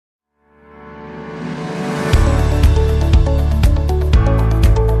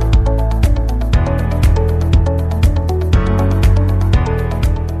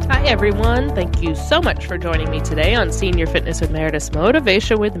everyone. Thank you so much for joining me today on Senior Fitness with Meredith,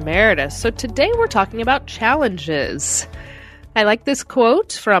 Motivation with Meredith. So today we're talking about challenges. I like this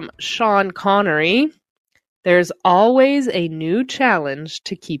quote from Sean Connery. There's always a new challenge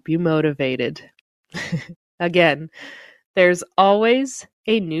to keep you motivated. Again, there's always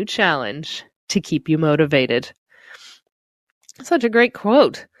a new challenge to keep you motivated. Such a great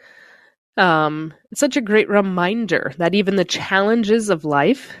quote. It's such a great reminder that even the challenges of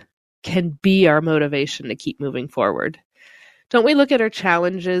life can be our motivation to keep moving forward. Don't we look at our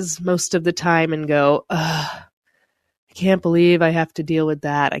challenges most of the time and go, I can't believe I have to deal with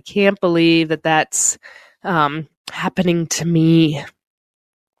that. I can't believe that that's happening to me.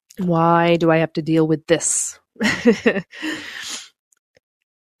 Why do I have to deal with this?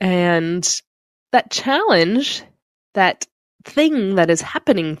 And that challenge, that thing that is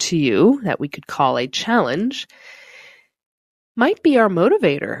happening to you that we could call a challenge might be our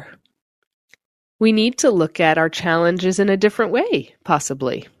motivator. We need to look at our challenges in a different way,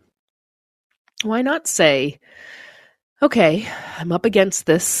 possibly. Why not say, okay, I'm up against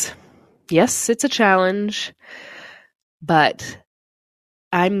this. Yes, it's a challenge, but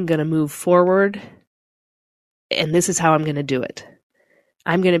I'm going to move forward, and this is how I'm going to do it.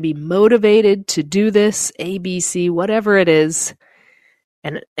 I'm going to be motivated to do this, A, B, C, whatever it is,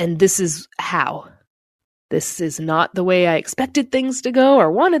 and this is how. This is not the way I expected things to go or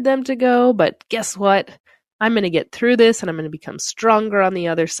wanted them to go, but guess what? I'm going to get through this, and I'm going to become stronger on the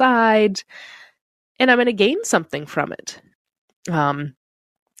other side, and I'm going to gain something from it.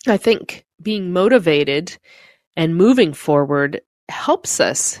 I think being motivated and moving forward helps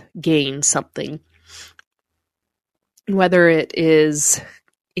us gain something. Whether it is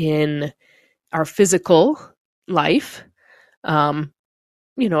in our physical life,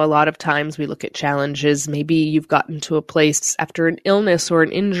 a lot of times we look at challenges. Maybe you've gotten to a place after an illness or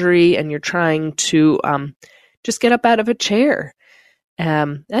an injury and you're trying to just get up out of a chair.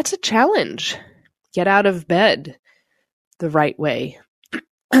 That's a challenge. Get out of bed the right way.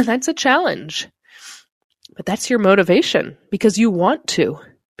 That's a challenge. But that's your motivation because you want to,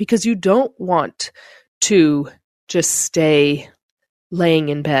 because you don't want to just stay laying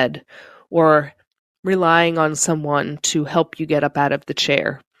in bed or relying on someone to help you get up out of the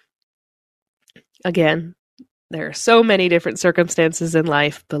chair. Again, there are so many different circumstances in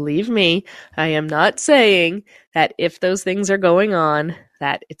life. Believe me, I am not saying that if those things are going on,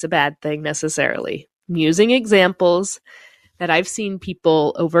 that it's a bad thing necessarily. I'm using examples that I've seen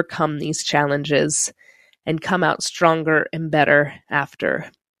people overcome these challenges and come out stronger and better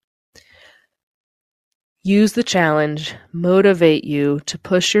after. Use the challenge, motivate you to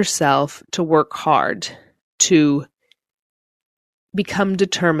push yourself, to work hard, to become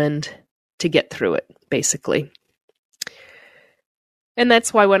determined to get through it, basically. And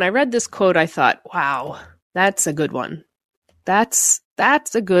that's why when I read this quote, I thought, wow, that's a good one. That's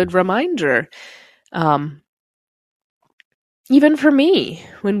a good reminder. Even for me,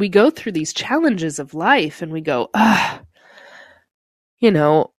 when we go through these challenges of life and we go, I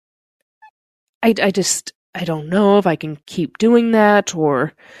don't know if I can keep doing that,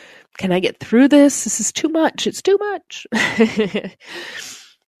 or can I get through this? This is too much. It's too much.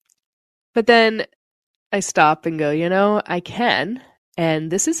 But then I stop and go, I can, and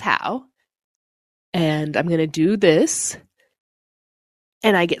this is how, and I'm going to do this,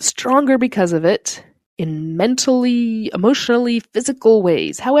 and I get stronger because of it in mentally, emotionally, physical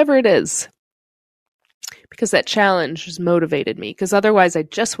ways, however it is. Because that challenge has motivated me, because otherwise I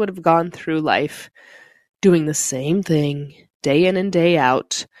just would have gone through life doing the same thing day in and day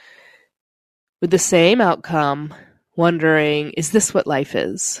out with the same outcome, wondering, is this what life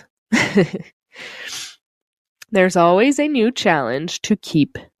is? There's always a new challenge to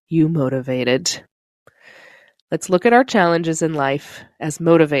keep you motivated. Let's look at our challenges in life as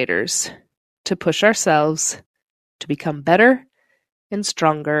motivators to push ourselves to become better and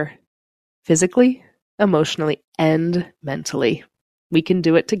stronger physically, emotionally, and mentally. We can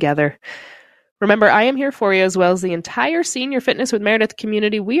do it together. Remember, I am here for you as well as the entire Senior Fitness with Meredith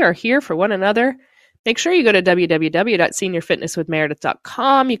community. We are here for one another. Make sure you go to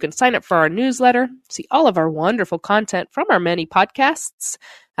www.seniorfitnesswithmeredith.com. You can sign up for our newsletter, see all of our wonderful content from our many podcasts,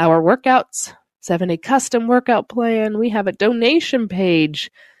 our workouts, 7-day custom workout plan. We have a donation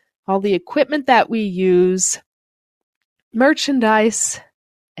page, all the equipment that we use, merchandise,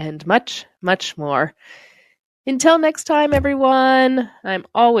 and much, much more. Until next time, everyone, I'm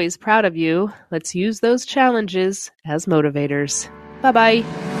always proud of you. Let's use those challenges as motivators. Bye-bye.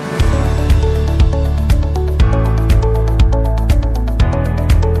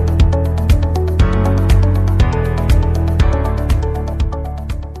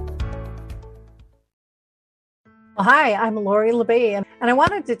 Well, hi, I'm Lori LeBay, and I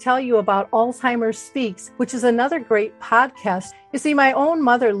wanted to tell you about Alzheimer's Speaks, which is another great podcast. You see, my own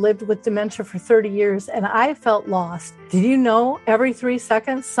mother lived with dementia for 30 years, and I felt lost. Did you know every 3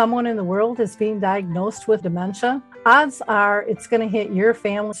 seconds someone in the world is being diagnosed with dementia? Odds are it's going to hit your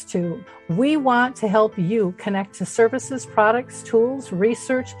families too. We want to help you connect to services, products, tools,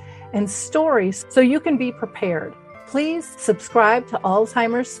 research, and stories so you can be prepared. Please subscribe to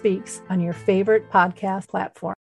Alzheimer's Speaks on your favorite podcast platform.